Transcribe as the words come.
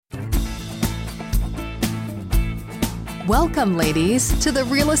Welcome, ladies, to the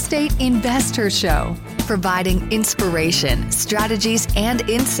Real Estate Investor Show, providing inspiration, strategies, and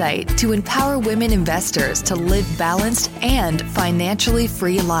insight to empower women investors to live balanced and financially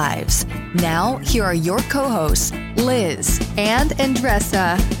free lives. Now, here are your co-hosts, Liz and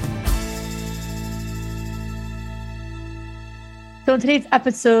Andressa. So in today's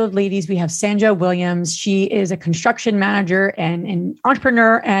episode, ladies, we have Sandra Williams. She is a construction manager and an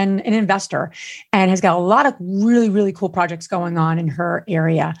entrepreneur and an investor, and has got a lot of really, really cool projects going on in her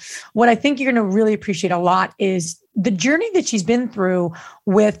area. What I think you're going to really appreciate a lot is the journey that she's been through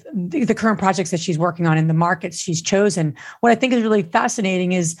with the current projects that she's working on in the markets she's chosen. What I think is really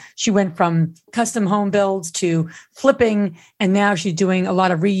fascinating is she went from custom home builds to flipping, and now she's doing a lot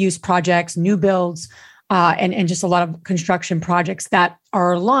of reuse projects, new builds, and just a lot of construction projects that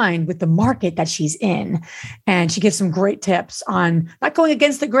are aligned with the market that she's in. And she gives some great tips on not going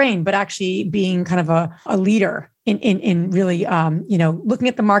against the grain, but actually being kind of a leader in really, looking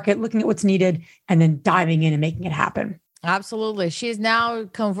at the market, looking at what's needed, and then diving in and making it happen. Absolutely. She's now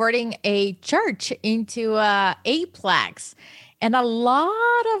converting a church into a plex. And a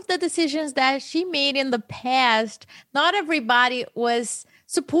lot of the decisions that she made in the past, not everybody was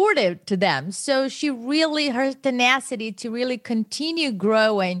supportive to them. So her tenacity to really continue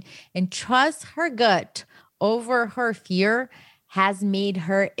growing and trust her gut over her fear has made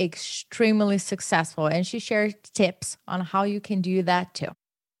her extremely successful. And she shares tips on how you can do that too.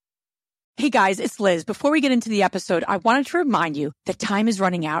 Hey guys, it's Liz. Before we get into the episode, I wanted to remind you that time is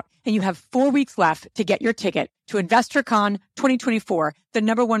running out and you have 4 weeks left to get your ticket to InvestorCon 2024, the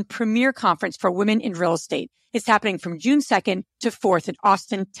 #1 premier conference for women in real estate. It's happening from June 2nd to 4th in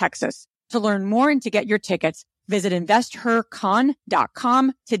Austin, Texas. To learn more and to get your tickets, visit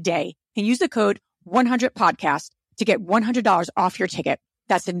investhercon.com today and use the code 100podcast to get $100 off your ticket.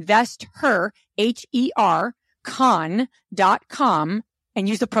 That's investher, HER, con.com, and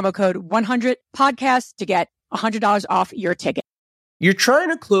use the promo code 100podcast to get $100 off your ticket. You're trying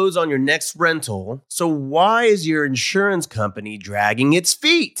to close on your next rental, so why is your insurance company dragging its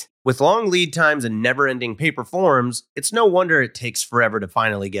feet? With long lead times and never-ending paper forms, it's no wonder it takes forever to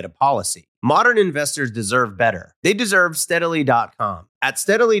finally get a policy. Modern investors deserve better. They deserve Steadily.com. At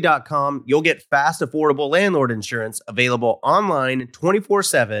Steadily.com, you'll get fast, affordable landlord insurance available online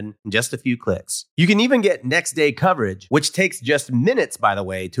 24/7 in just a few clicks. You can even get next-day coverage, which takes just minutes, by the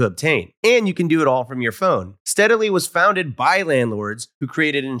way, to obtain. And you can do it all from your phone. Steadily was founded by landlords who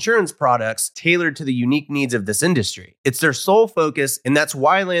created insurance products tailored to the unique needs of this industry. It's their sole focus, and that's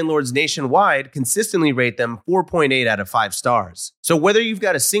why landlords nationwide consistently rate them 4.8 out of 5 stars. So whether you've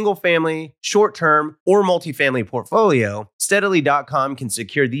got a single-family, short-term, or multifamily portfolio, Steadily.com can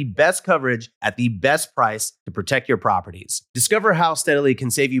secure the best coverage at the best price to protect your properties. Discover how Steadily can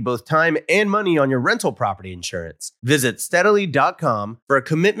save you both time and money on your rental property insurance. Visit Steadily.com for a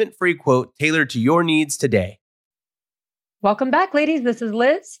commitment-free quote tailored to your needs today. Welcome back, ladies. This is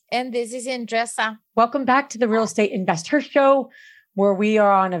Liz. And this is Andressa. Welcome back to the Real Estate Investor Show, where we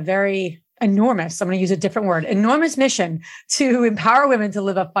are on a very enormous, I'm going to use a different word, enormous mission to empower women to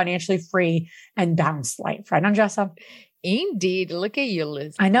live a financially free and balanced life. Right, Andressa? Indeed. Look at you,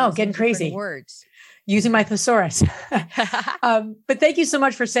 Liz. I know, getting crazy. Words. Using my thesaurus. But thank you so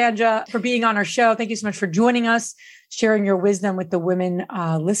much for Sandra, for being on our show. Thank you so much for joining us, sharing your wisdom with the women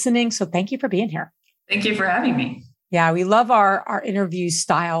listening. So thank you for being here. Thank you for having me. Yeah, we love our interview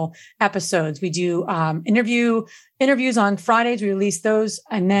style episodes. We do interviews on Fridays. We release those.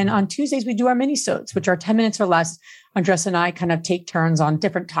 And then on Tuesdays, we do our mini-sodes, which are 10 minutes or less. Andressa and I kind of take turns on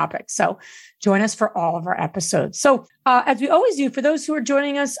different topics. So join us for all of our episodes. So as we always do, for those who are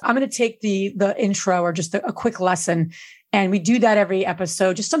joining us, I'm going to take the intro or just a quick lesson. And we do that every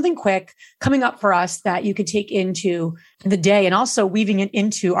episode, just something quick coming up for us that you could take into the day and also weaving it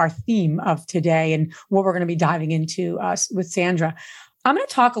into our theme of today and what we're going to be diving into with Sandra. I'm going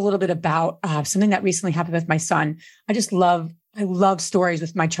to talk a little bit about something that recently happened with my son. I love stories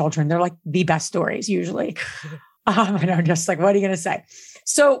with my children. They're like the best stories usually. And I'm just like, what are you going to say?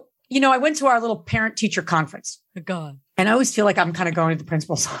 So, I went to our little parent teacher conference. God. And I always feel like I'm kind of going to the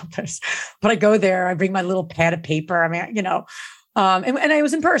principal's office, but I go there, I bring my little pad of paper. I mean, and I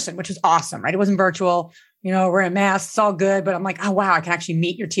was in person, which was awesome, right? It wasn't virtual, we're in masks, it's all good, but I'm like, oh, wow, I can actually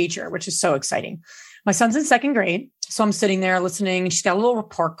meet your teacher, which is so exciting. My son's in 2nd grade. So I'm sitting there listening. She's got a little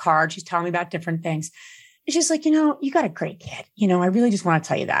report card. She's telling me about different things. And she's like, you got a great kid. I really just want to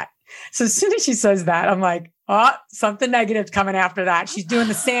tell you that. So as soon as she says that, I'm like, oh, something negative coming after that. She's doing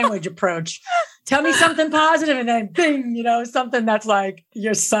the sandwich approach. Tell me something positive, and then bing, something that's like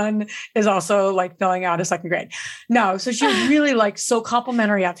your son is also like filling out a 2nd grade. No. So she was really like so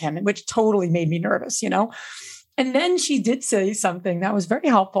complimentary of him, which totally made me nervous, And then she did say something that was very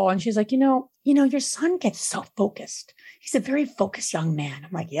helpful. And she's like, your son gets so focused. He's a very focused young man.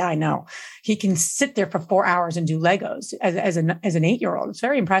 I'm like, yeah, I know. He can sit there for 4 hours and do Legos as an 8-year-old. It's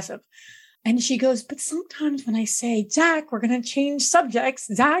very impressive. And she goes, but sometimes when I say, Zach, we're going to change subjects.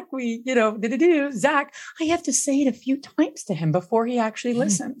 Zach, Zach, I have to say it a few times to him before he actually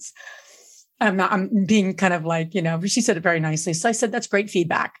listens. I'm being kind of like, she said it very nicely. So I said, that's great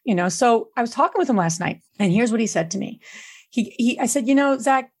feedback, So I was talking with him last night and here's what he said to me. I said,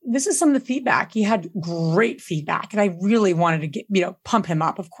 Zach, this is some of the feedback. He had great feedback and I really wanted to pump him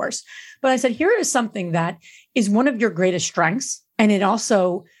up, of course. But I said, here is something that is one of your greatest strengths. And it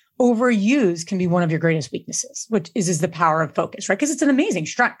also overused can be one of your greatest weaknesses, which is the power of focus, right? Because it's an amazing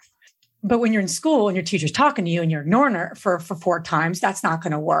strength. But when you're in school and your teacher's talking to you and you're ignoring her for 4 times, that's not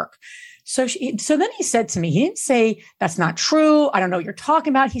going to work. So then he said to me, he didn't say, that's not true. I don't know what you're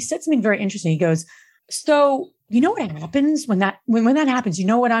talking about. He said something very interesting. He goes, so you know what happens when that happens? You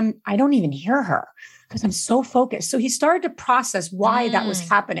know what? I don't even hear her because I'm so focused. So he started to process why that was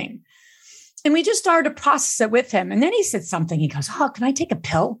happening. And we just started to process it with him. And then he said something. He goes, oh, can I take a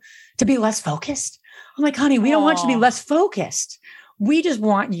pill to be less focused? I'm like, honey, we don't want you to be less focused. We just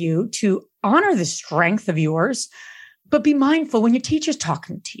want you to honor the strength of yours, but be mindful when your teacher's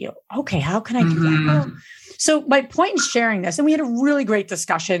talking to you. Okay, how can I do that? Well, so my point in sharing this, and we had a really great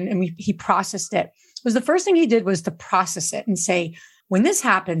discussion and he processed it, was the first thing he did was to process it and say, when this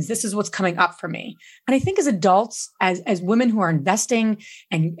happens, this is what's coming up for me. And I think as adults, as women who are investing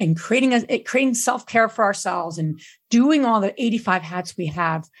and creating self-care for ourselves and doing all the 85 hats we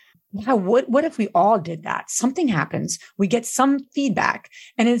have, wow, what if we all did that? Something happens, we get some feedback.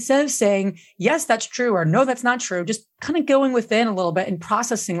 And instead of saying, yes, that's true, or no, that's not true, just kind of going within a little bit and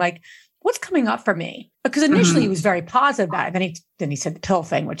processing like, what's coming up for me? Because initially he was very positive about it. Then he said the pill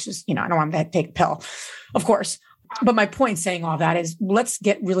thing, which is, I don't want to take a pill, of course. But my point saying all that is let's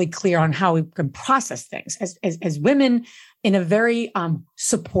get really clear on how we can process things as women in a very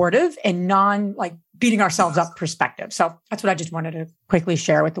supportive and non like beating ourselves up perspective. So that's what I just wanted to quickly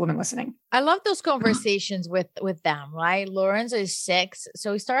share with the women listening. I love those conversations with them, right? Lorenzo is 6.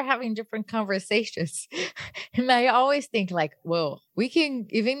 So we start having different conversations. And I always think like, whoa, we can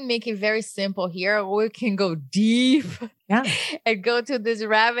even make it very simple here. Or we can go deep and go to this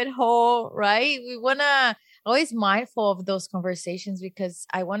rabbit hole, right? We want to always mindful of those conversations because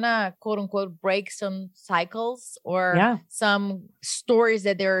I want to quote unquote break some cycles or some stories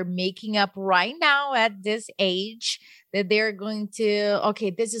that they're making up right now at this age that they're going to, okay,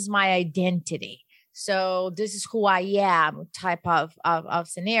 this is my identity. So this is who I am type of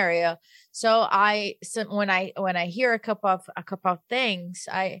scenario. So when I hear a couple of things,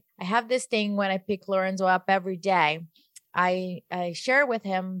 I have this thing when I pick Lorenzo up every day. I share with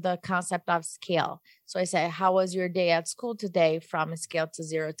him the concept of scale. So I say, how was your day at school today from a scale to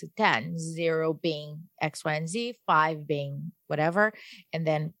 0 to 10? 0 being X, Y, and Z, 5 being whatever, and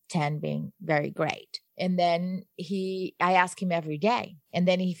then 10 being very great. And then I ask him every day. And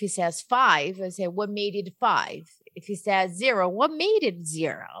then if he says 5, I say, what made it 5? If he says 0, what made it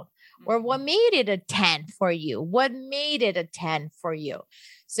 0? Or what made it a 10 for you? What made it a 10 for you?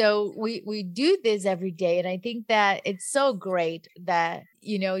 So we do this every day. And I think that it's so great that,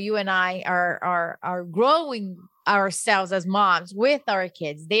 you and I are growing ourselves as moms with our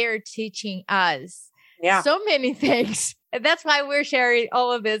kids. They're teaching us so many things. And that's why we're sharing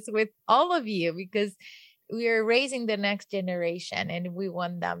all of this with all of you, because we are raising the next generation and we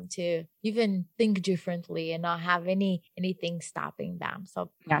want them to even think differently and not have anything stopping them.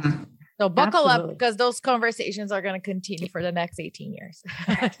 So So buckle up because those conversations are going to continue for the next 18 years.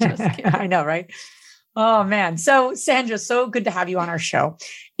 Just kidding. I know, right? Oh, man. So Sandra, so good to have you on our show.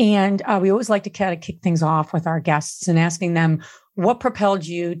 And we always like to kind of kick things off with our guests and asking them, what propelled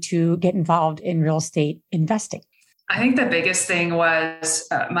you to get involved in real estate investing? I think the biggest thing was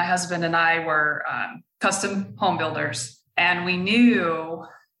my husband and I were custom home builders, and we knew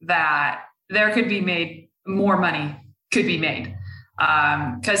that there could be more money could be made.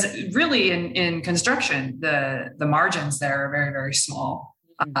 Because really in construction, the margins there are very, very small.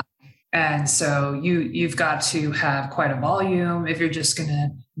 And so you've got to have quite a volume if you're just going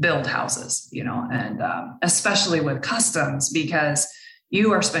to build houses, and especially with customs, because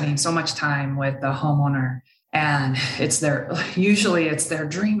you are spending so much time with the homeowner and usually it's their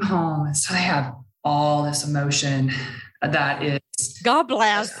dream home. And so they have all this emotion that is. God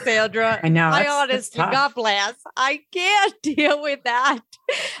bless, Sandra. I know. I honestly, God bless. I can't deal with that.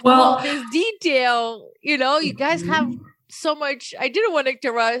 Well, All this detail, you guys have so much. I didn't want to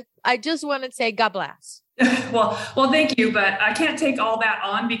interrupt. I just want to say God bless. Well, thank you, but I can't take all that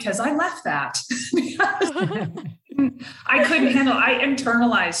on because I left that. I couldn't handle, I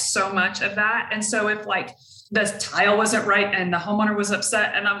internalized so much of that. And so if like the tile wasn't right and the homeowner was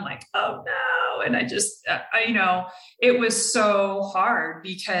upset and I'm like, oh no. And I just, it was so hard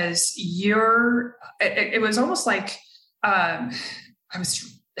because it was almost like,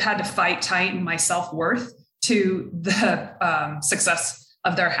 had to fight tighten my self-worth to the success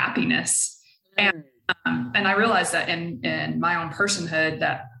of their happiness. And I realized that in my own personhood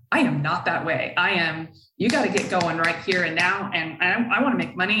that I am not that way. You got to get going right here and now. And I want to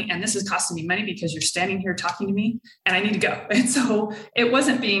make money. And this is costing me money because you're standing here talking to me and I need to go. And so it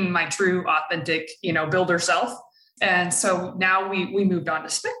wasn't being my true, authentic, builder self. And so now we moved on to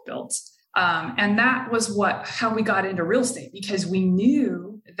spec builds. And that was how we got into real estate because we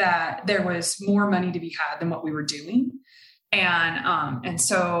knew that there was more money to be had than what we were doing. And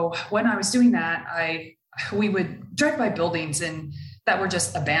so when I was doing that, we would drive by buildings and that were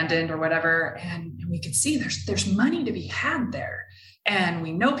just abandoned or whatever. And we could see there's money to be had there. And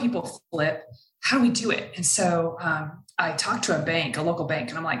we know people flip. How do we do it? And so I talked to a local bank,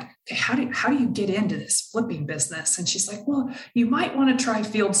 and I'm like, okay, how do you get into this flipping business? And she's like, well, you might want to try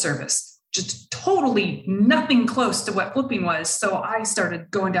field service. Just totally nothing close to what flipping was. So I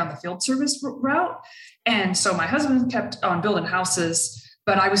started going down the field service route. And so my husband kept on building houses,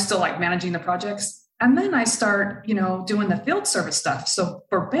 but I was still like managing the projects. And then I start, doing the field service stuff. So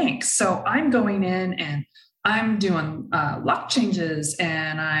for banks, so I'm going in and I'm doing lock changes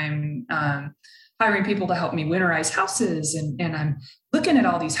and I'm hiring people to help me winterize houses. And I'm looking at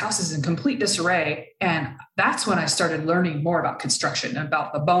all these houses in complete disarray. And that's when I started learning more about construction,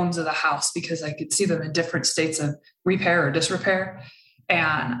 about the bones of the house, because I could see them in different states of repair or disrepair.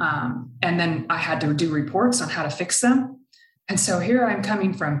 And then I had to do reports on how to fix them. And so here I'm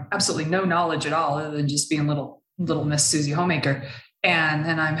coming from absolutely no knowledge at all, other than just being little Miss Susie Homemaker. And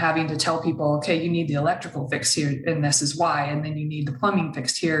then I'm having to tell people, okay, you need the electrical fixed here, and this is why. And then you need the plumbing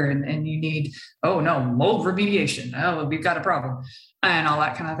fixed here, and you need, oh no, mold remediation. Oh, we've got a problem, and all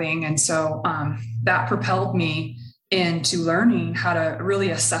that kind of thing. And so that propelled me into learning how to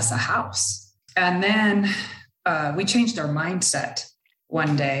really assess a house. And then we changed our mindset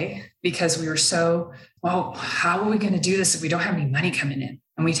one day because we were how are we going to do this if we don't have any money coming in?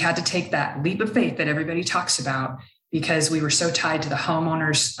 And we had to take that leap of faith that everybody talks about because we were so tied to the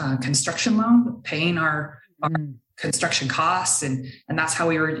homeowner's construction loan, paying our construction costs. And that's how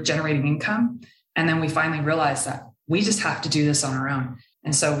we were generating income. And then we finally realized that we just have to do this on our own.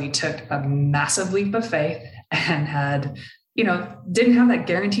 And so we took a massive leap of faith and had, didn't have that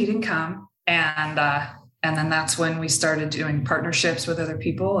guaranteed income. And then that's when we started doing partnerships with other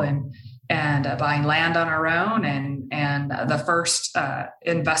people and buying land on our own. And the first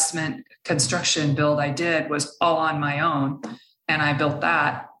investment construction build I did was all on my own. And I built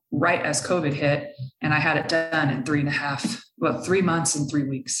that right as COVID hit. And I had it done in 3 months and 3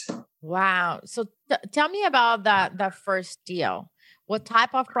 weeks. Wow. So tell me about that first deal. What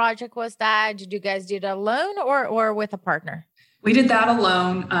type of project was that? Did you guys do it alone or with a partner? We did that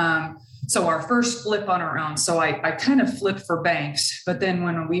alone. So our first flip on our own. So I kind of flipped for banks, but then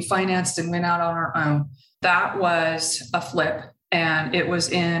when we financed and went out on our own, that was a flip. And it was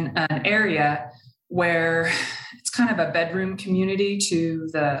in an area where it's kind of a bedroom community to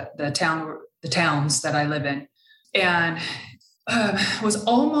the towns that I live in. And was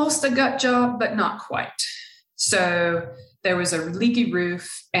almost a gut job, but not quite. So there was a leaky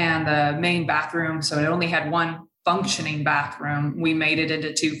roof and the main bathroom. So it only had one functioning bathroom. We made it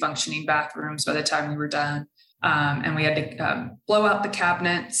into 2 functioning bathrooms by the time we were done. And we had to blow out the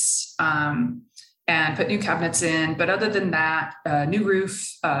cabinets and put new cabinets in. But other than that, new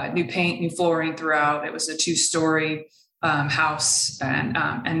roof, new paint, new flooring throughout. It was a 2-story house.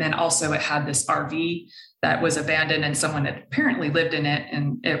 And then also it had this RV that was abandoned and someone had apparently lived in it.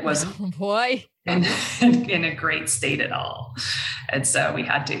 And it wasn't in a great state at all. And so we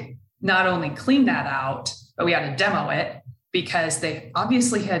had to not only clean that out, but we had to demo it because they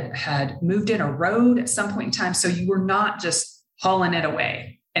obviously had moved in a road at some point in time. So you were not just hauling it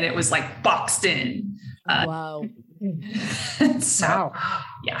away and it was like boxed in. Wow. So,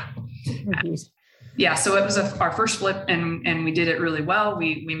 yeah. Yeah. So it was our first flip and we did it really well.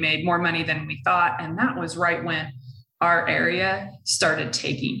 We made more money than we thought. And that was right when our area started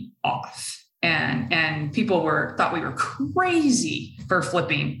taking off. And people thought we were crazy for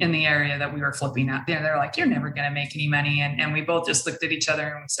flipping in the area that we were flipping at. They're like, you're never going to make any money. And we both just looked at each other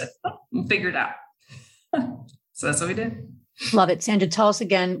and we said, we'll figure it out. So that's what we did. Love it. Sandra, tell us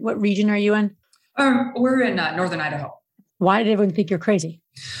again, what region are you in? We're in Northern Idaho. Why did everyone think you're crazy?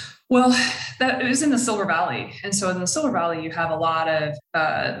 Well, That it was in the Silver Valley. And so in the Silver Valley, you have a lot of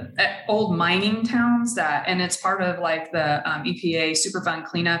old mining towns and it's part of like the EPA Superfund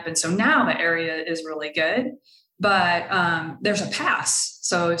cleanup. And so now the area is really good, but there's a pass.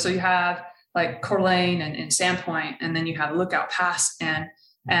 So you have like Coeur d'Alene and Sandpoint, and then you have Lookout Pass, and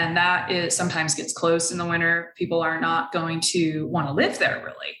that is sometimes gets closed in the winter. People are not going to want to live there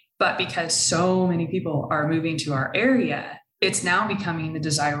really, but because so many people are moving to our area, it's now becoming the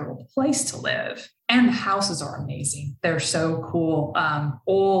desirable place to live. And the houses are amazing. They're so cool.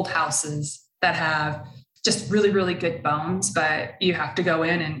 Old houses that have just really, really good bones, but you have to go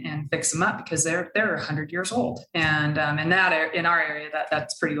in and fix them up because they're 100 years old. And in our area,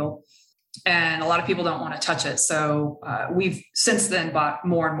 that's pretty old. And a lot of people don't want to touch it. So we've since then bought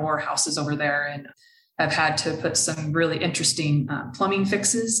more and more houses over there, and have had to put some really interesting plumbing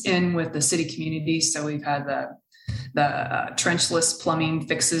fixes in with the city communities. So we've had the trenchless plumbing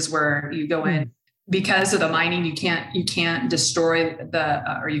fixes where you go in because of the mining, you can't destroy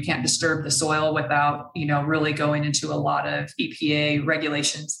or you can't disturb the soil without, really going into a lot of EPA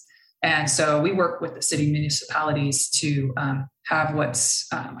regulations. And so we work with the city municipalities to have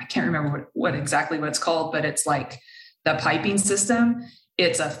I can't remember what exactly what it's called, but it's like the piping system.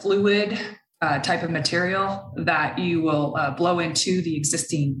 It's a fluid type of material that you will blow into the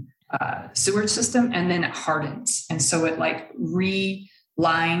existing sewage system, and then it hardens. And so it like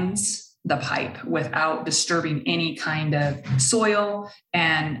relines the pipe without disturbing any kind of soil.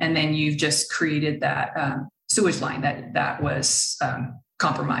 And then you've just created that sewage line that was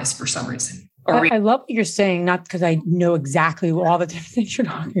compromised for some reason. I love what you're saying, not because I know exactly all the different things you're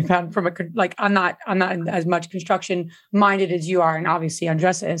talking about I'm not as much construction minded as you are. And obviously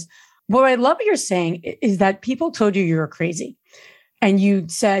Andressa is. What I love what you're saying is that people told you were crazy, and you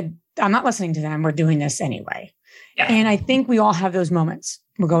said, I'm not listening to them. We're doing this anyway. Yeah. And I think we all have those moments.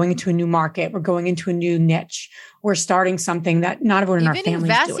 We're going into a new market. We're going into a new niche. We're starting something that not everyone in our family is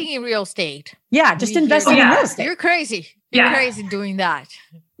doing. Investing in real estate. Yeah, just investing in real estate. You're crazy. You're crazy doing that.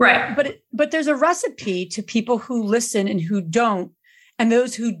 Right. But there's a recipe to people who listen and who don't. And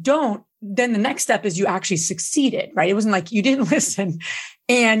those who don't, then the next step is you actually succeeded, right? It wasn't like you didn't listen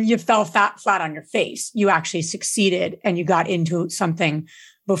and you fell flat on your face. You actually succeeded and you got into something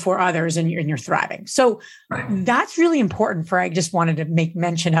before others, and you're thriving. So That's really important I just wanted to make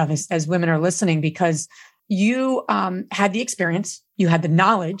mention of as women are listening, because you had the experience, you had the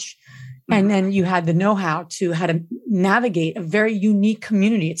knowledge, and then you had the know-how to how to navigate a very unique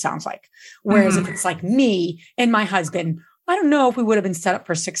community, it sounds like. Whereas if it's like me and my husband, I don't know if we would have been set up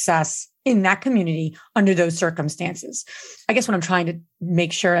for success in that community under those circumstances. I guess what I'm trying to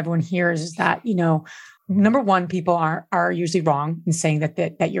make sure everyone hears is that, number one, people are usually wrong in saying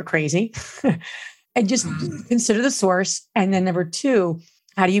that you're crazy. And just consider the source. And then number two,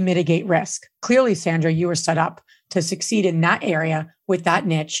 how do you mitigate risk? Clearly, Sandra, you were set up to succeed in that area with that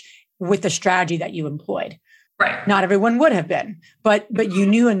niche, with the strategy that you employed. Right. Not everyone would have been, but you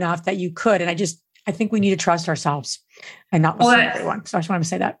knew enough that you could. And I think we need to trust ourselves and not listen to everyone. So I just wanted to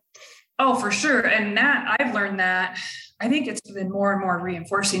say that. Oh, for sure. And that I've learned that I think it's been more and more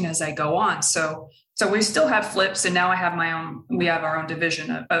reinforcing as I go on. So we still have flips, and now I have we have our own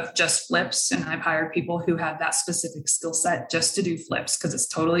division of just flips. And I've hired people who have that specific skill set just to do flips, because it's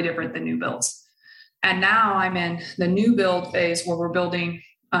totally different than new builds. And now I'm in the new build phase where we're building.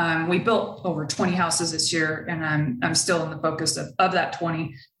 We built over 20 houses this year, and I'm still in the focus of that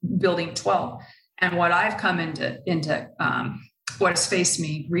 20, building 12. And what I've come into what has faced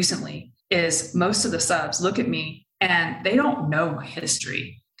me recently is most of the subs look at me and they don't know my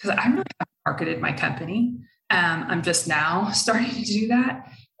history, because I really haven't marketed my company. I'm just now starting to do that.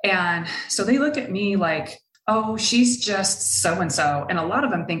 And so they look at me like, oh, she's just so-and-so. And a lot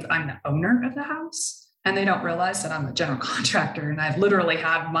of them think I'm the owner of the house, and they don't realize that I'm a general contractor. And I've literally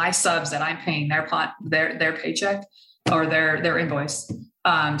have my subs that I'm paying their paycheck or their invoice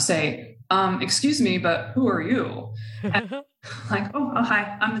say, excuse me, but who are you? Like, oh,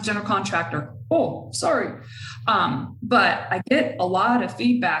 hi, I'm the general contractor. Oh, sorry. But I get a lot of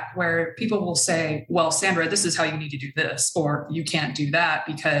feedback where people will say, well, Sandra, this is how you need to do this, or you can't do that,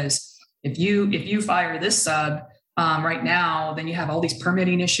 because if you fire this sub right now, then you have all these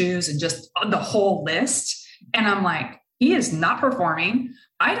permitting issues and just the whole list. And I'm like, he is not performing.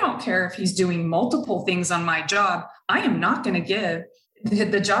 I don't care if he's doing multiple things on my job. I am not going to give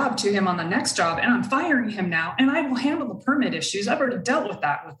the job to him on the next job, and I'm firing him now, and I will handle the permit issues. I've already dealt with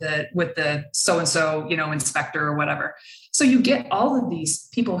that with the so-and-so, inspector or whatever. So you get all of these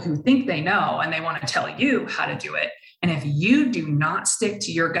people who think they know, and they want to tell you how to do it. And if you do not stick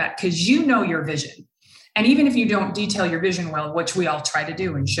to your gut, because you know your vision, and even if you don't detail your vision well, which we all try to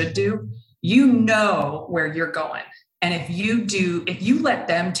do and should do, you know where you're going. And if you let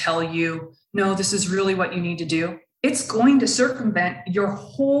them tell you, no, this is really what you need to do, it's going to circumvent your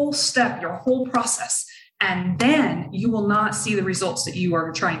whole step, your whole process. And then you will not see the results that you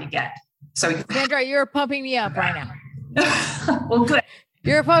are trying to get. So Sandra, you're pumping me up right now. Well, good.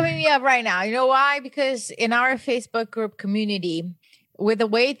 You're pumping me up right now. You know why? Because in our Facebook group community, with the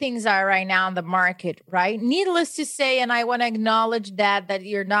way things are right now in the market, right? Needless to say, and I want to acknowledge that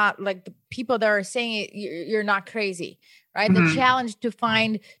you're not like the people that are saying it, you're not crazy, right? The challenge to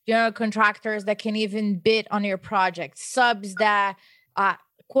find general contractors that can even bid on your project, subs that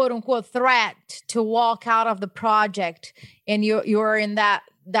quote unquote threat to walk out of the project, and you're in that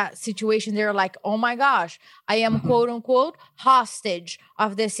situation. They're like, oh my gosh, I am quote unquote hostage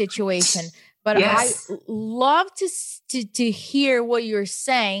of this situation. But yes. I love to hear what you're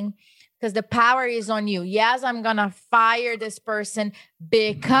saying, because the power is on you. Yes, I'm going to fire this person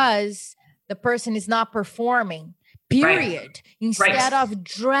because the person is not performing, period. Right. Instead of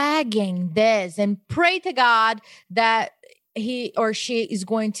dragging this, and pray to God that he or she is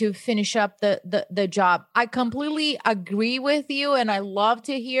going to finish up the job. I completely agree with you. And I love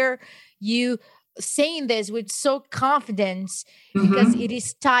to hear you saying this with so confidence, because it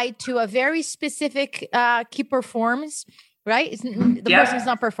is tied to a very specific key performance, right? The person is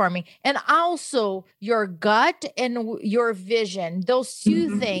not performing. And also your gut and your vision, those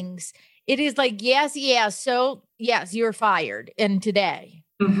two things, it is like, yes. So yes, you're fired and today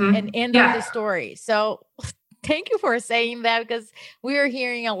and end of the story. So thank you for saying that, because we are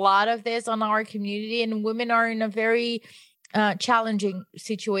hearing a lot of this on our community, and women are in a very challenging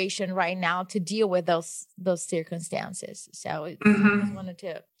situation right now to deal with those circumstances. So I just wanted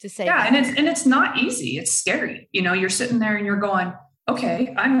to say that. And it's not easy. It's scary. You're sitting there and you're going,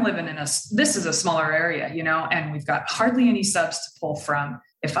 okay, I'm living in this is a smaller area, and we've got hardly any subs to pull from.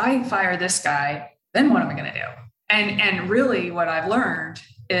 If I fire this guy, then what am I going to do? And really what I've learned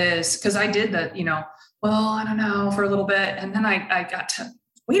is, because I did that, well, I don't know, for a little bit. And then I got to,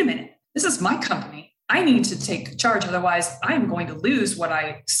 wait a minute, this is my company. I need to take charge. Otherwise, I'm going to lose what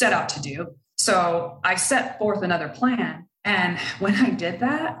I set out to do. So I set forth another plan. And when I did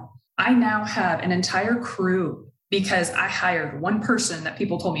that, I now have an entire crew, because I hired one person that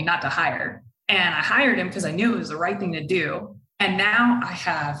people told me not to hire. And I hired him because I knew it was the right thing to do. And now I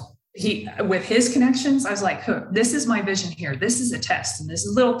have, with his connections, I was like, this is my vision here. This is a test. And this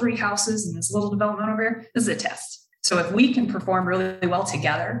is little 3 houses and this little development over here. This is a test. So if we can perform really well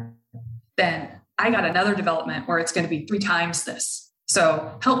together, then I got another development where it's going to be 3 times this.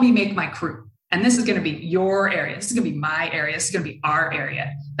 So help me make my crew. And this is going to be your area. This is going to be my area. This is going to be our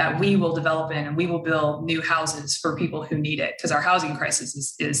area that we will develop in, and we will build new houses for people who need it, because our housing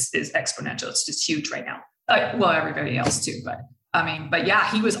crisis is exponential. It's just huge right now. Well, everybody else too, but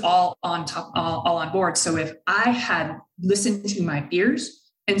yeah, he was all on top, all on board. So if I had listened to my ears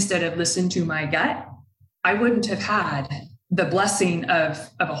instead of listened to my gut, I wouldn't have had the blessing of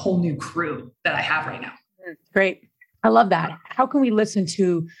a whole new crew that I have right now. Great. I love that. How can we listen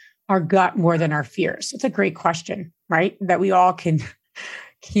to our gut more than our fears? It's a great question, right? That we all can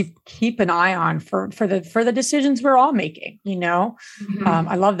keep an eye on for the decisions we're all making,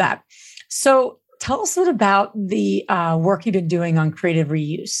 I love that. So tell us a little about the work you've been doing on creative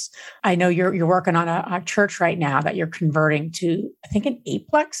reuse. I know you're working on a church right now that you're converting to, I think, an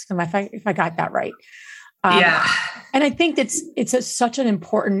 8-plex, if I got that right. And I think it's such an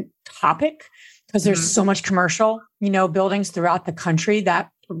important topic, because there's so much commercial, buildings throughout the country, that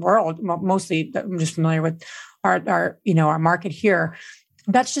world, mostly I'm just familiar with our market here,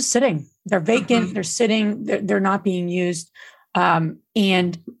 that's just sitting. They're vacant. They're sitting. They're not being used. And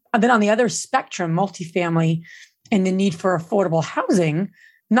then on the other spectrum, multifamily and the need for affordable housing,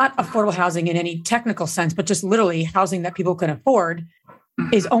 not affordable housing in any technical sense, but just literally housing that people can afford,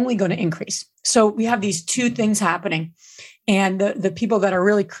 is only going to increase. So we have these two things happening, and the people that are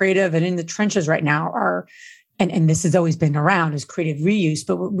really creative and in the trenches right now are, and this has always been around, is creative reuse,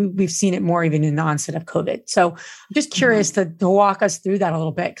 but we've seen it more even in the onset of COVID. So I'm just curious to walk us through that a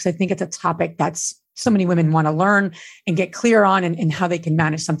little bit, because I think it's a topic that's so many women want to learn and get clear on, and how they can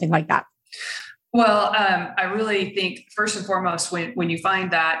manage something like that. Well, I really think first and foremost, when you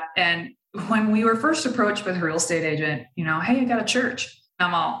find that, and when we were first approached by the real estate agent, hey, I got a church.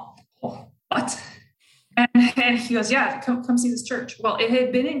 I'm all, what? And he goes, yeah, come see this church. Well, it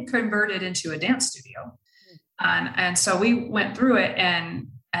had been converted into a dance studio. And so we went through it, and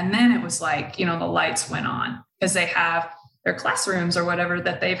then it was like, the lights went on, because they have their classrooms or whatever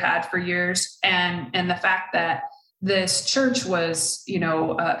that they've had for years. And the fact that this church was,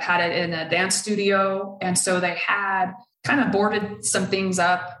 had it in a dance studio. And so they had kind of boarded some things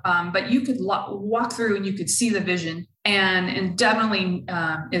up, but you could walk through and you could see the vision, and definitely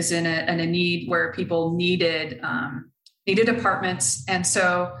is in a need where people needed apartments. And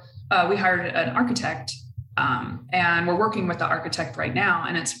so we hired an architect, and we're working with the architect right now.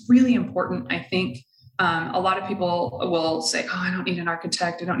 And it's really important. I think a lot of people will say, oh, I don't need an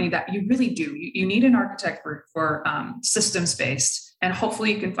architect. I don't need that. You really do. You need an architect for systems-based. And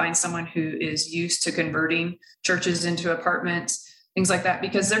hopefully you can find someone who is used to converting churches into apartments, things like that,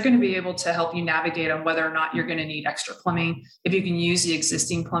 because they're going to be able to help you navigate on whether or not you're going to need extra plumbing. If you can use the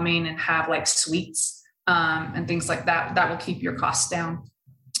existing plumbing and have like suites and things like that, that will keep your costs down.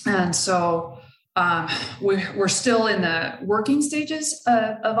 And so we're still in the working stages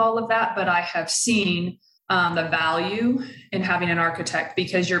of all of that, but I have seen the value in having an architect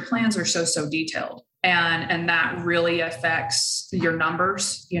because your plans are so detailed. And that really affects your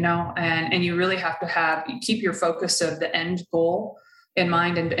numbers, and you really have to keep your focus of the end goal in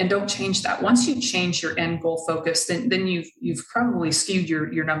mind, and don't change that. Once you change your end goal focus, then you've probably skewed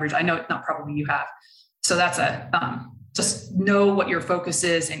your numbers. I know not probably, you have. So that's just know what your focus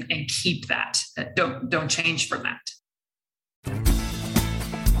is and keep that. Don't change from that.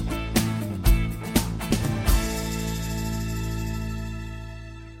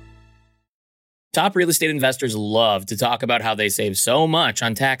 Top real estate investors love to talk about how they save so much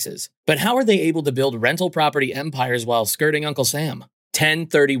on taxes. But how are they able to build rental property empires while skirting Uncle Sam?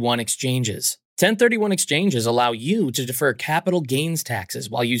 1031 exchanges. 1031 exchanges allow you to defer capital gains taxes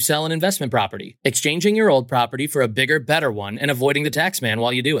while you sell an investment property, exchanging your old property for a bigger, better one and avoiding the tax man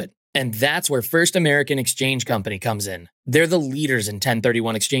while you do it. And that's where First American Exchange Company comes in. They're the leaders in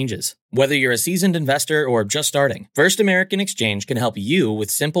 1031 exchanges. Whether you're a seasoned investor or just starting, First American Exchange can help you with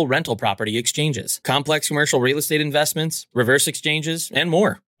simple rental property exchanges, complex commercial real estate investments, reverse exchanges, and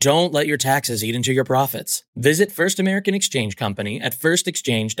more. Don't let your taxes eat into your profits. Visit First American Exchange Company at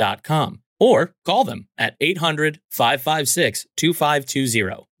firstexchange.com or call them at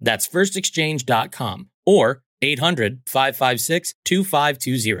 800-556-2520. That's firstexchange.com or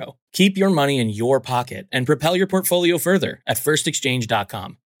 800-556-2520. Keep your money in your pocket and propel your portfolio further at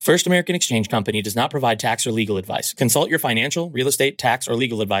firstexchange.com. First American Exchange Company does not provide tax or legal advice. Consult your financial, real estate, tax, or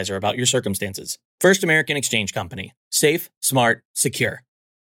legal advisor about your circumstances. First American Exchange Company. Safe, smart, secure.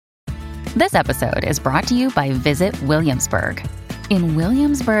 This episode is brought to you by Visit Williamsburg. In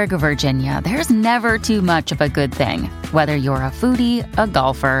Williamsburg, Virginia, there's never too much of a good thing. Whether you're a foodie, a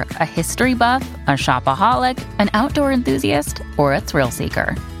golfer, a history buff, a shopaholic, an outdoor enthusiast, or a thrill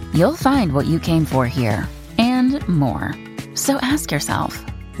seeker, you'll find what you came for here and more. So ask yourself,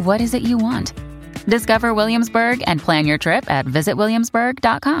 what is it you want? Discover Williamsburg and plan your trip at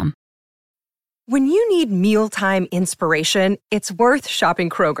visitwilliamsburg.com. When you need mealtime inspiration, it's worth shopping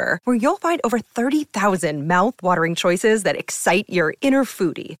Kroger, where you'll find over 30,000 mouth-watering choices that excite your inner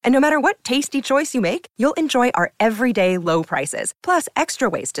foodie. And no matter what tasty choice you make, you'll enjoy our everyday low prices, plus extra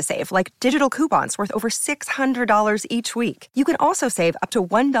ways to save, like digital coupons worth over $600 each week. You can also save up to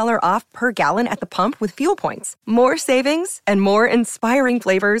 $1 off per gallon at the pump with fuel points. More savings and more inspiring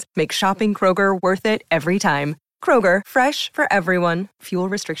flavors make shopping Kroger worth it every time. Kroger, fresh for everyone. Fuel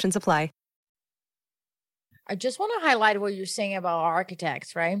restrictions apply. I just want to highlight what you're saying about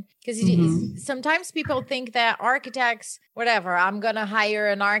architects, right? Because sometimes people think that architects, whatever, I'm going to hire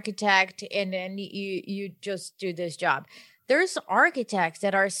an architect and then you just do this job. There's architects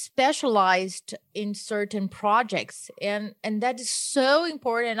that are specialized in certain projects, and that is so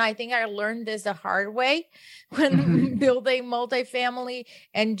important. I think I learned this the hard way when building multifamily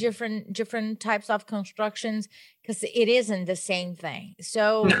and different types of constructions, because it isn't the same thing.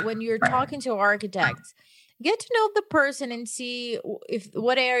 So when you're talking to architects, get to know the person and see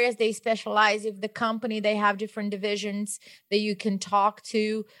what areas they specialize, if the company, they have different divisions that you can talk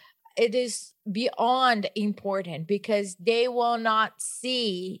to. It is beyond important because they will not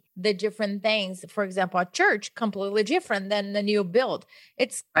see the different things. For example, a church, completely different than the new build.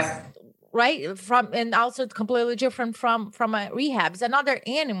 It's right from, and also completely different from a rehab. It's another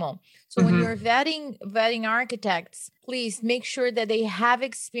animal. So when you're vetting architects, please make sure that they have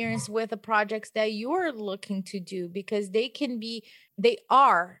experience with the projects that you're looking to do, because they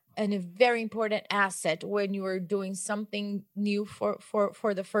are a very important asset when you are doing something new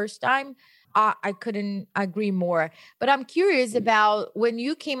for the first time. I couldn't agree more. But I'm curious about when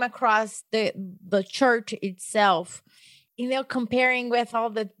you came across the church itself, comparing with all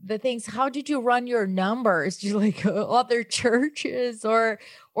the things, how did you run your numbers? Do you like other churches, or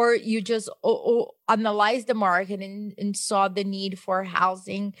you just analyzed the market and saw the need for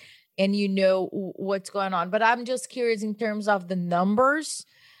housing and what's going on? But I'm just curious in terms of the numbers.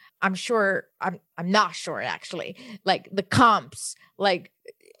 I'm sure, I'm not sure actually, like the comps, like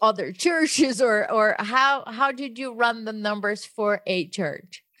other churches, or how did you run the numbers for a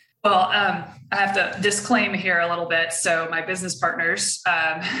church? Well, I have to disclaim here a little bit. So my business partners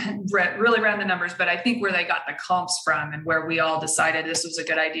really ran the numbers, but I think where they got the comps from and where we all decided this was a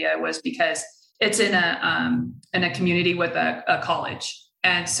good idea was because it's in a community with a college.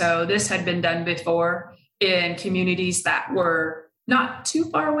 And so this had been done before in communities that were not too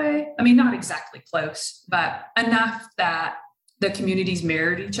far away. I mean, not exactly close, but enough that the communities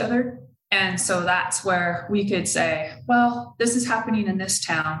mirrored each other. And so that's where we could say, well, this is happening in this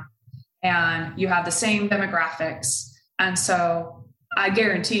town and you have the same demographics. And so I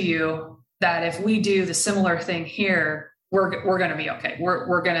guarantee you that if we do the similar thing here, we're going to be okay.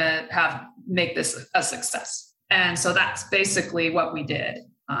 We're going to make this a success. And so that's basically what we did.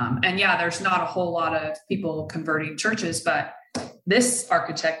 And yeah, there's not a whole lot of people converting churches, but this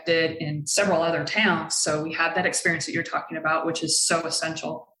architect did in several other towns. So we had that experience that you're talking about, which is so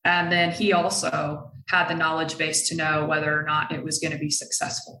essential. And then he also had the knowledge base to know whether or not it was going to be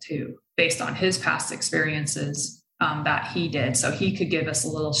successful too, based on his past experiences that he did. So he could give us a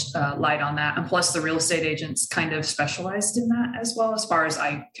little light on that. And plus the real estate agents kind of specialized in that as well, as far as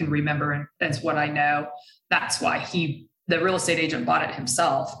I can remember and as what I know. That's why the real estate agent bought it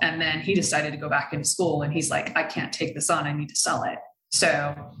himself. And then he decided to go back into school and he's like, I can't take this on. I need to sell it.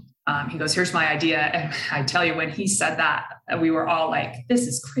 So he goes, here's my idea. And I tell you, when he said that, we were all like, this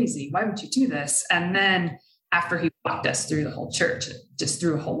is crazy. Why would you do this? And then after he walked us through the whole church, it just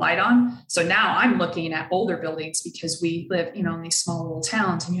threw a whole light on. So now I'm looking at older buildings because we live, in these small little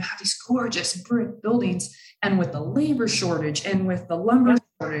towns and you have these gorgeous brick buildings. And with the labor shortage and with the lumber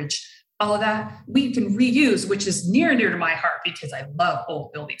shortage, all of that we can reuse, which is near and dear to my heart because I love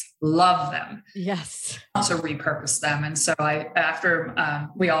old buildings, love them. Yes. Also repurpose them. And so after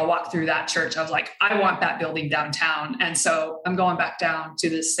we all walked through that church, I was like, I want that building downtown. And so I'm going back down to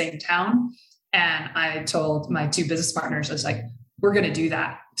this same town. And I told my two business partners, I was like, we're going to do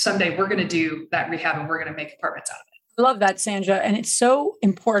that. Someday we're going to do that rehab and we're going to make apartments out of it. I love that, Sandra. And it's so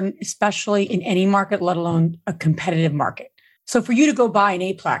important, especially in any market, let alone a competitive market. So for you to go buy an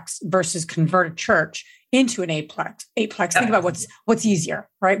eightplex versus convert a church into an eightplex, think about what's easier,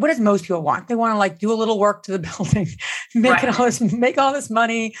 right? What does most people want? They want to do a little work to the building, make all this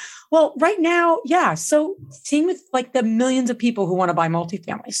money. Well, right now, yeah. So seeing with the millions of people who want to buy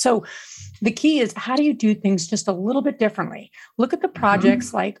multifamily. So the key is, how do you do things just a little bit differently? Look at the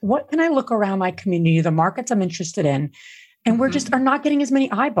projects, what can I look around my community, the markets I'm interested in, and we're just are not getting as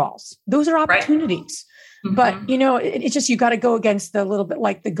many eyeballs. Those are opportunities. Mm-hmm. But, it's just, you got to go against the little bit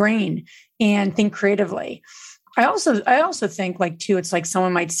like the grain and think creatively. I also think too, it's like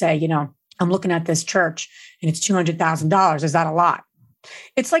someone might say, I'm looking at this church and it's $200,000. Is that a lot?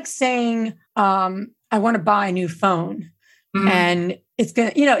 It's like saying, I want to buy a new phone and it's going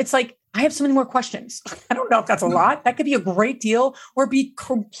to, it's like, I have so many more questions. I don't know if that's a lot. That could be a great deal or be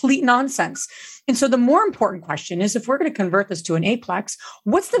complete nonsense. And so the more important question is, if we're going to convert this to an eightplex,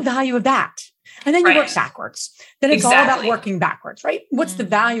 what's the value of that? And then you work backwards. Then it's all about working backwards, right? What's the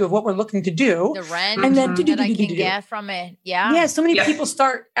value of what we're looking to do? The rent and then that I can get from it. Yeah. Yeah. So many people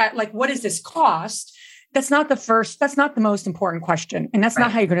start at what does this cost? That's not the most important question. And that's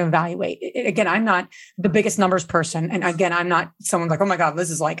not how you're going to evaluate. Again, I'm not the biggest numbers person. And again, I'm not someone like, oh my God, Liz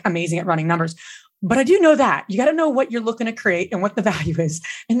is amazing at running numbers. But I do know that you got to know what you're looking to create and what the value is,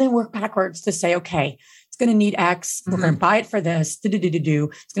 and then work backwards to say, okay, it's going to need X. We're going to buy it for this.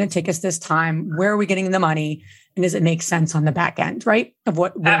 It's going to take us this time. Where are we getting the money? And does it make sense on the back end, right? Of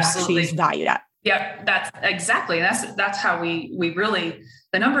what actually is valued at. Yeah, that's exactly. That's how we really,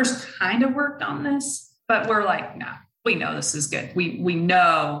 the numbers kind of worked on this, but we're like, no, we know this is good. We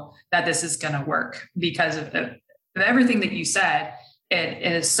know that this is going to work because of everything that you said. It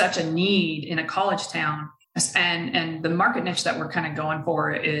is such a need in a college town, and the market niche that we're kind of going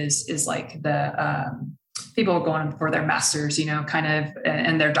for is like the people going for their masters,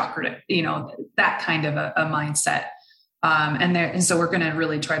 and their doctorate, that kind of a mindset. And so we're going to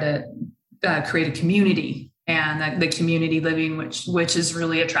really try to create a community, and the community living, which is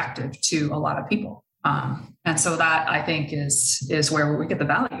really attractive to a lot of people. And so that, I think, is where we get the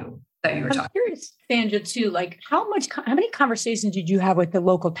value that you were talking. I'm curious, Sandra, too, how many conversations did you have with the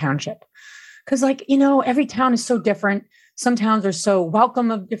local township? Because every town is so different. Some towns are so welcome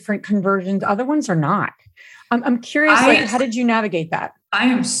of different conversions. Other ones are not. I'm curious, how did you navigate that? I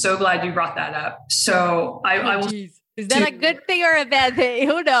am so glad you brought that up. So I will. Is that a good thing or a bad thing?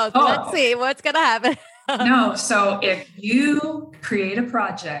 Who knows? Oh. Let's see what's going to happen. No. So if you create a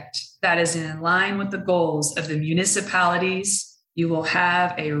project that is in line with the goals of the municipalities you will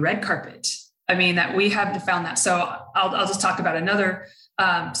have a red carpet. I mean, that we have found that. So I'll just talk about another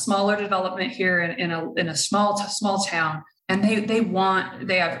smaller development here in a small town. And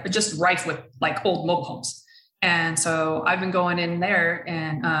they have just rife with like old mobile homes. And so I've been going in there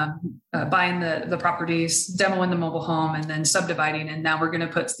and buying the properties, demoing the mobile home, and then subdividing. And now we're going to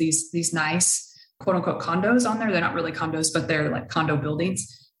put these nice quote unquote condos on there. They're not really condos, but they're like condo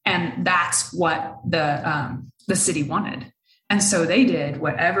buildings. And that's what the city wanted. And so they did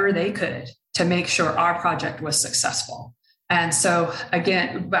whatever they could to make sure our project was successful. And so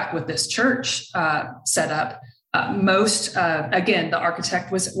again, back with this church setup, again, the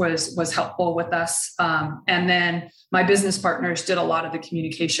architect was helpful with us. And then my business partners did a lot of the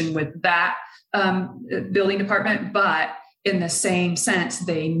communication with that building department, but in the same sense,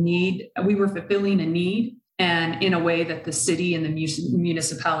 we were fulfilling a need, and in a way that the city and the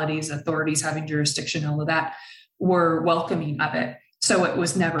municipalities, authorities having jurisdiction, all of that were welcoming of it. So it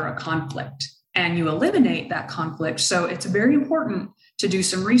was never a conflict, and you eliminate that conflict. So it's very important to do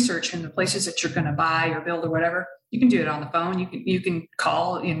some research in the places that you're going to buy or build or whatever. You can do it on the phone. You can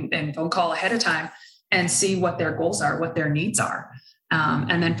call and phone call ahead of time and see what their goals are, what their needs are.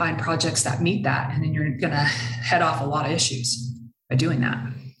 And then find projects that meet that. And then you're going to head off a lot of issues by doing that.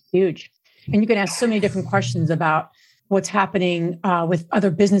 Huge. And you can ask so many different questions about what's happening with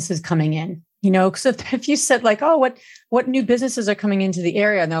other businesses coming in, because if you said like, oh, what new businesses are coming into the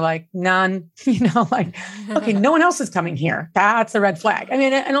area? And they're like, none, like, okay, no one else is coming here. That's a red flag. I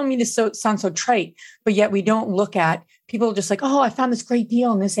mean, I don't mean to sound so trite, but yet we don't look at people just like, oh, I found this great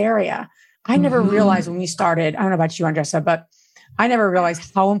deal in this area. I never realized when we started, I don't know about you, Andressa, but I never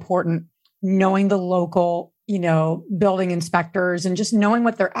realized how important knowing the local, building inspectors and just knowing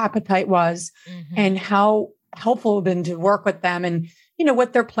what their appetite was and how helpful it would have been to work with them and,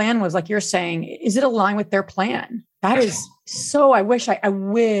 what their plan was. Like you're saying, is it aligned with their plan? That is so, I wish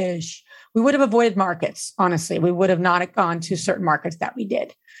we would have avoided markets. Honestly, we would have not gone to certain markets that we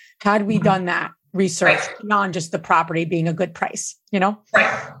did. Had we done that research beyond just the property being a good price,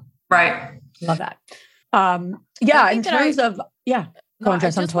 Right. Love that. In terms of. Go on,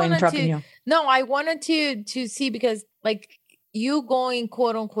 Jess. I'm totally interrupting you. No, I wanted to see, because like you going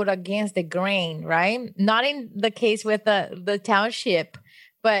quote unquote against the grain, right? Not in the case with the township,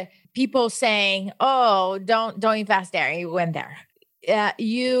 but people saying, oh, don't invest there. You went there.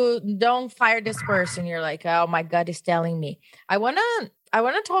 You don't fire this person. You're like, oh, my gut is telling me. I want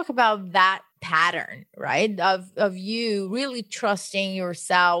to talk about that pattern, right? Of you really trusting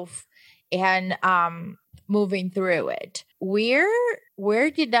yourself and moving through it.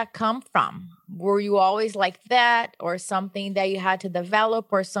 Where did that come from? Were you always like that, or something that you had to develop,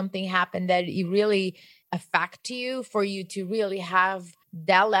 or something happened that it really affect you for you to really have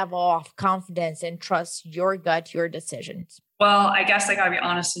that level of confidence and trust your gut, your decisions? Well, I guess I gotta be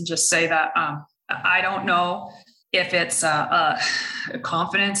honest and just say that I don't know if it's a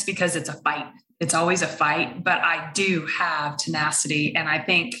confidence, because it's a fight. It's always a fight, but I do have tenacity, and I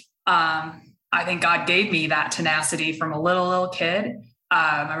think God gave me that tenacity from a little kid.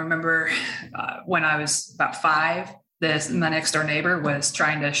 I remember when I was about 5, my next door neighbor was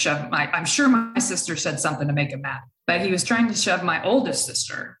trying to shove I'm sure my sister said something to make him mad, but he was trying to shove my oldest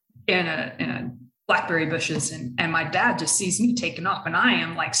sister in a blackberry bushes. And my dad just sees me taking off, and I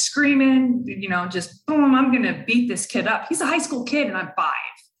am like screaming, just boom, I'm going to beat this kid up. He's a high school kid and I'm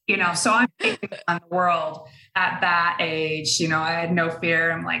 5, so I'm taking on the world at that age. I had no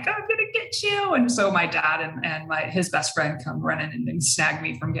fear. I'm like, I'm going to get you. And so my dad and his best friend come running and snag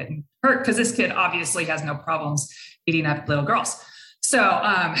me from getting hurt, because this kid obviously has no problems beating up little girls. So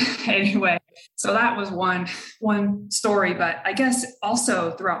anyway, so that was one story. But I guess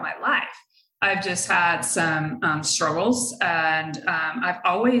also throughout my life, I've just had some struggles, and I've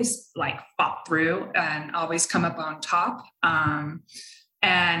always like fought through and always come up on top.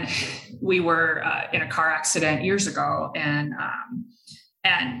 And we were in a car accident years ago, and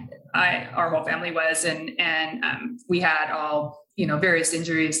our whole family was, and we had all, various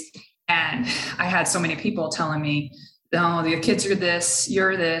injuries. And I had so many people telling me, "Oh, the kids are this,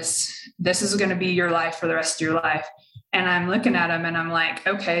 you're this. This is going to be your life for the rest of your life." And I'm looking at them and I'm like,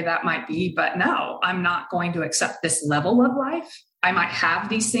 okay, that might be, but no, I'm not going to accept this level of life. I might have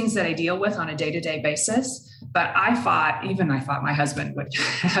these things that I deal with on a day-to-day basis, but I fought my husband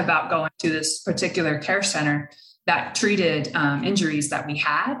about going to this particular care center that treated injuries that we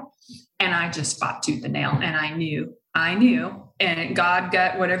had. And I just fought tooth and nail. And I knew, and God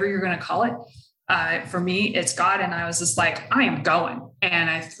got whatever you're going to call it. For me, it's God. And I was just like, I am going. And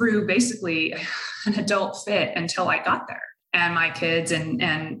I threw basically an adult fit until I got there. and my kids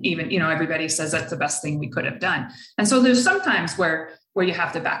and even, everybody says that's the best thing we could have done. And so there's sometimes where you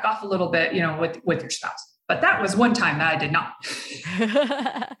have to back off a little bit, with your spouse. But that was one time that I did not.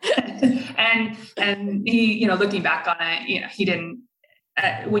 and he, looking back on it, he didn't,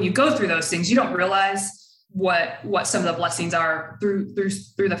 when you go through those things, you don't realize what some of the blessings are through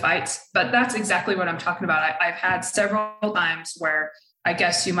the fights. But that's exactly what I'm talking about. I've had several times where I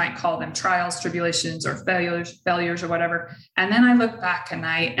guess you might call them trials, tribulations, or failures or whatever. And then I look back and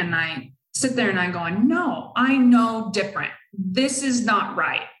I sit there and I'm going, no, I know different. This is not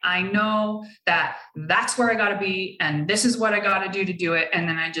right. I know that that's where I got to be. And this is what I got to do it. And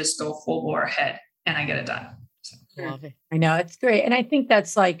then I just go full bore ahead and I get it done. So. Love it. I know, it's great. And I think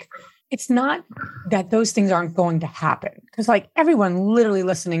that's it's not that those things aren't going to happen, because everyone literally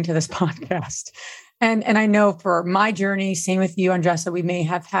listening to this podcast. And I know for my journey, same with you, Andressa, we may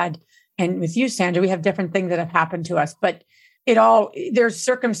have had, and with you, Sandra, we have different things that have happened to us, but there's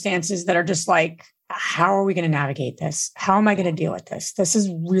circumstances that are just how are we going to navigate this? How am I going to deal with this? This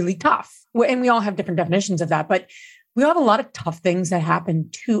is really tough. And we all have different definitions of that, but we have a lot of tough things that happen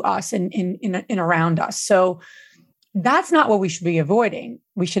to us and around us. So that's not what we should be avoiding.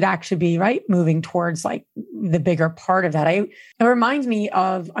 We should actually be moving towards the bigger part of that. It reminds me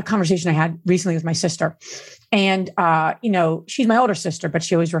of a conversation I had recently with my sister, and she's my older sister, but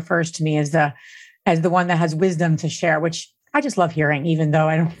she always refers to me as the one that has wisdom to share, which I just love hearing, even though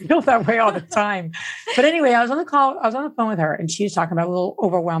I don't feel that way all the time. But anyway, I was on the phone with her, and she was talking about a little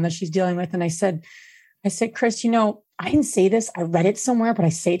overwhelm that she's dealing with, and I said, Chris, I didn't say this. I read it somewhere, but I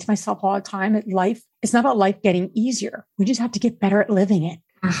say it to myself all the time. It's not about life getting easier. We just have to get better at living it.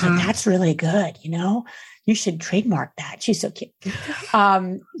 That's really good. You should trademark that. She's so cute.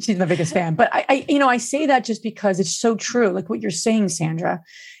 She's my biggest fan. But I say that just because it's so true. Like what you're saying, Sandra,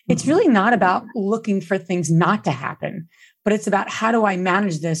 it's really not about looking for things not to happen, but it's about how do I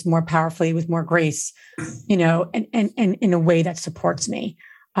manage this more powerfully with more grace, and in a way that supports me.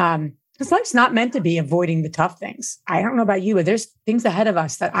 Because life's not meant to be avoiding the tough things. I don't know about you, but there's things ahead of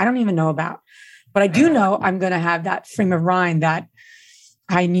us that I don't even know about. But I do know I'm going to have that frame of mind that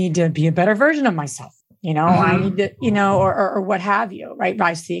I need to be a better version of myself. I need to, or what have you, right?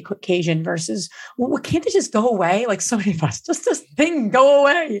 Rise to the occasion versus, well, can't it just go away? Like so many of us, just this thing go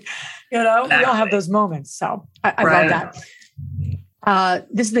away. We all have those moments. So I love that.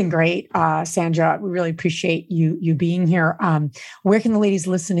 This has been great, Sandra. We really appreciate you being here. Where can the ladies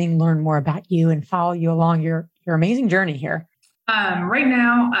listening learn more about you and follow you along your amazing journey here? Right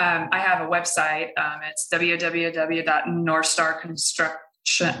now, I have a website. It's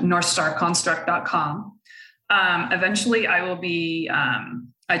www.northstarconstruct.com. Eventually, I will be,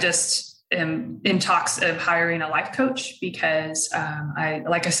 I just am in talks of hiring a life coach because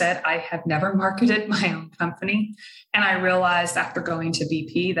like I said, I have never marketed my own company. And I realized after going to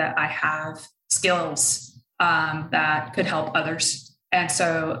BP that I have skills that could help others. And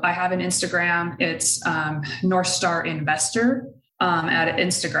so I have an Instagram. It's North Star Investor at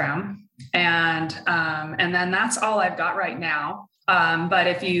Instagram. And then that's all I've got right now. But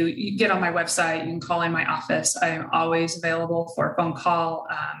if you get on my website, you can call in my office. I'm always available for a phone call.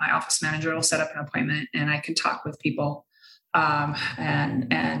 My office manager will set up an appointment and I can talk with people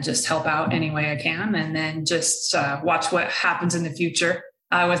and just help out any way I can. And then just watch what happens in the future.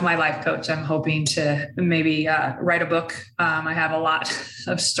 With my life coach, I'm hoping to maybe write a book. I have a lot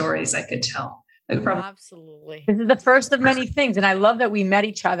of stories I could tell. Absolutely. This is the first of many things. And I love that we met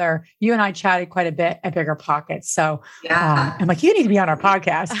each other. You and I chatted quite a bit at Bigger Pockets. So I'm like, you need to be on our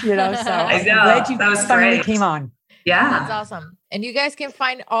podcast, so I know. I'm glad you that was finally great. came on. Yeah. That's awesome. And you guys can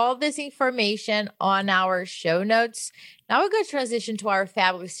find all this information on our show notes. Now we're going to transition to our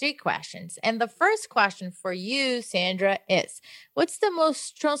Fabulous 3 questions. And the first question for you, Sandra, is what's the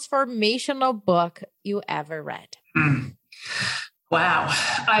most transformational book you ever read? Wow.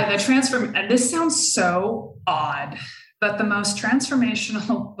 And this sounds so odd, but the most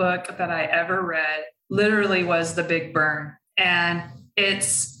transformational book that I ever read literally was The Big Burn. And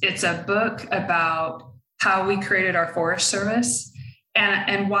it's a book about how we created our Forest Service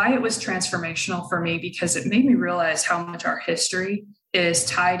and why it was transformational for me, because it made me realize how much our history is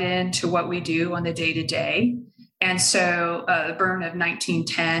tied into what we do on the day to day. And so the burn of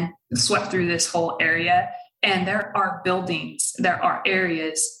 1910 swept through this whole area. And there are buildings, there are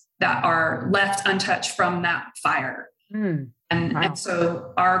areas that are left untouched from that fire. And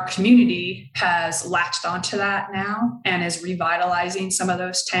so our community has latched onto that now and is revitalizing some of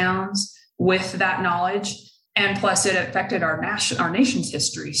those towns with that knowledge. And plus it affected our nation's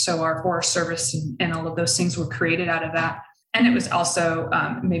history. So our Forest Service and all of those things were created out of that. And it was also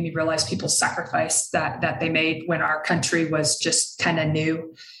made me realize people's sacrifice that they made when our country was just kind of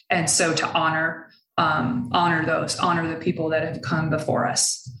new. And so to honor the people that have come before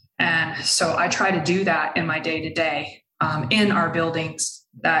us. And so I try to do that in my day-to-day in our buildings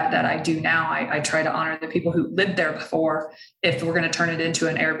that I do now. I try to honor the people who lived there before, if we're going to turn it into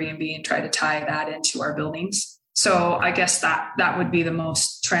an Airbnb, and try to tie that into our buildings. So I guess that would be the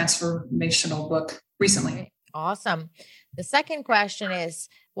most transformational book recently. Awesome. The second question is,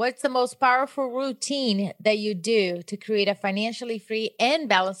 what's the most powerful routine that you do to create a financially free and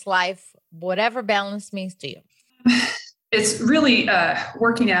balanced life, whatever balance means to you? It's really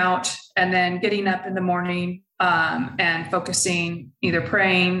working out and then getting up in the morning and focusing, either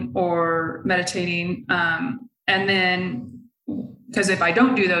praying or meditating. And then, because if I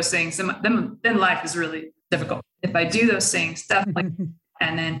don't do those things, then life is really difficult. If I do those things, definitely.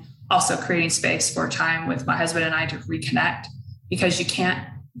 And then also creating space for time with my husband and I to reconnect, because you can't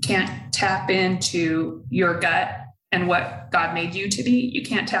tap into your gut and what God made you to be. You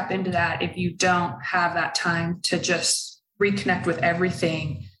can't tap into that if you don't have that time to just reconnect with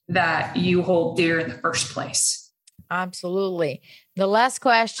everything that you hold dear in the first place. Absolutely. The last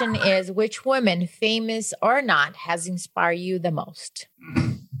question is, which woman, famous or not, has inspired you the most?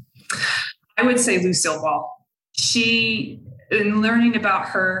 I would say Lucille Ball. In learning about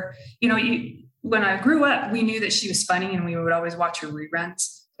her, when I grew up, we knew that she was funny and we would always watch her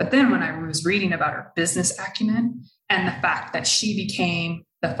reruns. But then when I was reading about her business acumen and the fact that she became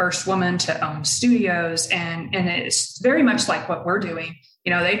the first woman to own studios, and it's very much like what we're doing.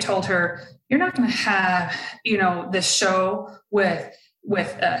 They told her, you're not going to have, this show with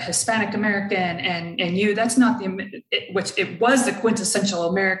a Hispanic American and you, that's not which it was the quintessential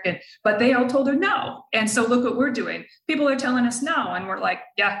American, but they all told her no. And so look what we're doing. People are telling us no. And we're like,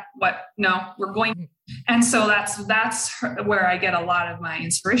 yeah, what? No, we're going. And so that's where I get a lot of my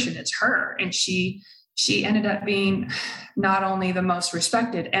inspiration. It's her. And she ended up being not only the most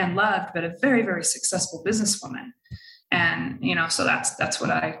respected and loved, but a very, very successful businesswoman. And, so that's what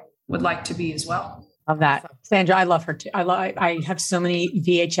I would like to be as well. Love that. Sandra, I love her too. I have so many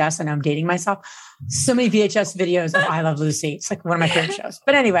VHS, and I'm dating myself, so many VHS videos of I Love Lucy. It's like one of my favorite shows.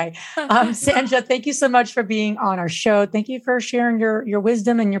 But anyway, Sandra, thank you so much for being on our show. Thank you for sharing your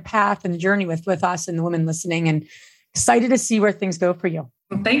wisdom and your path and journey with us and the women listening, and excited to see where things go for you.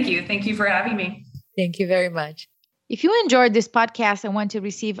 Thank you. Thank you for having me. Thank you very much. If you enjoyed this podcast and want to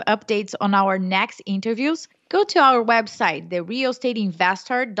receive updates on our next interviews, go to our website,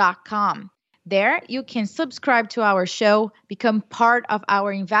 therealestateinvestor.com. There, you can subscribe to our show, become part of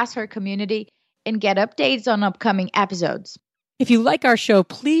our investor community, and get updates on upcoming episodes. If you like our show,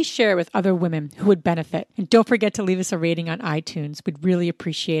 please share it with other women who would benefit. And don't forget to leave us a rating on iTunes. We'd really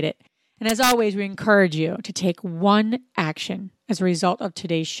appreciate it. And as always, we encourage you to take one action as a result of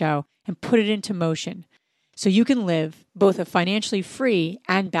today's show and put it into motion so you can live both a financially free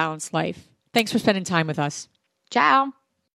and balanced life. Thanks for spending time with us. Ciao.